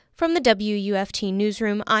From the WUFT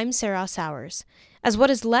newsroom, I'm Sarah Sowers. As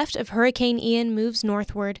what is left of Hurricane Ian moves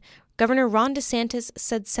northward, Governor Ron DeSantis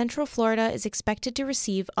said Central Florida is expected to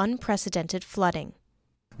receive unprecedented flooding.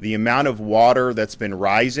 The amount of water that's been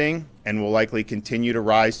rising and will likely continue to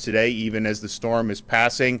rise today, even as the storm is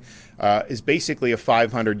passing, is basically a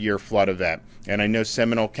 500-year flood event. And I know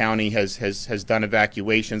Seminole County has done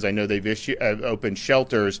evacuations. I know they've opened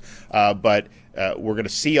shelters, but we're going to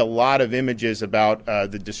see a lot of images about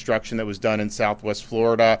the destruction that was done in Southwest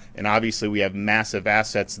Florida, and obviously we have massive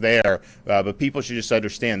assets there. But people should just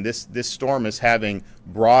understand this storm is having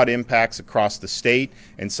broad impacts across the state,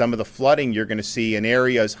 and some of the flooding you're going to see in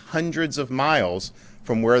areas hundreds of miles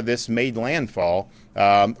from where this made landfall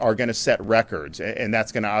are going to set records, and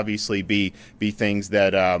that's going to obviously be things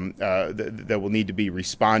that that will need to be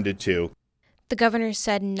responded to. The governor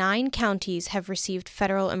said 9 counties have received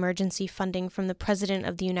federal emergency funding from the President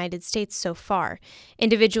of the United States so far.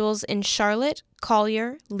 Individuals in Charlotte,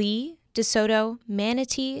 Collier, Lee, DeSoto,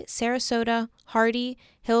 Manatee, Sarasota, Hardee,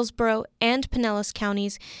 Hillsborough, and Pinellas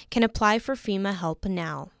counties can apply for FEMA help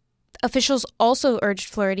now. Officials also urged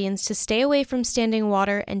Floridians to stay away from standing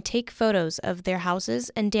water and take photos of their houses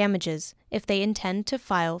and damages if they intend to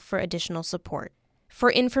file for additional support. For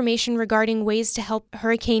information regarding ways to help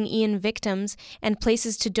Hurricane Ian victims and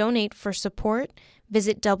places to donate for support,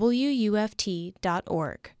 visit WUFT.org.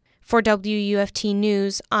 For WUFT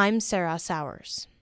News, I'm Sarah Sowers.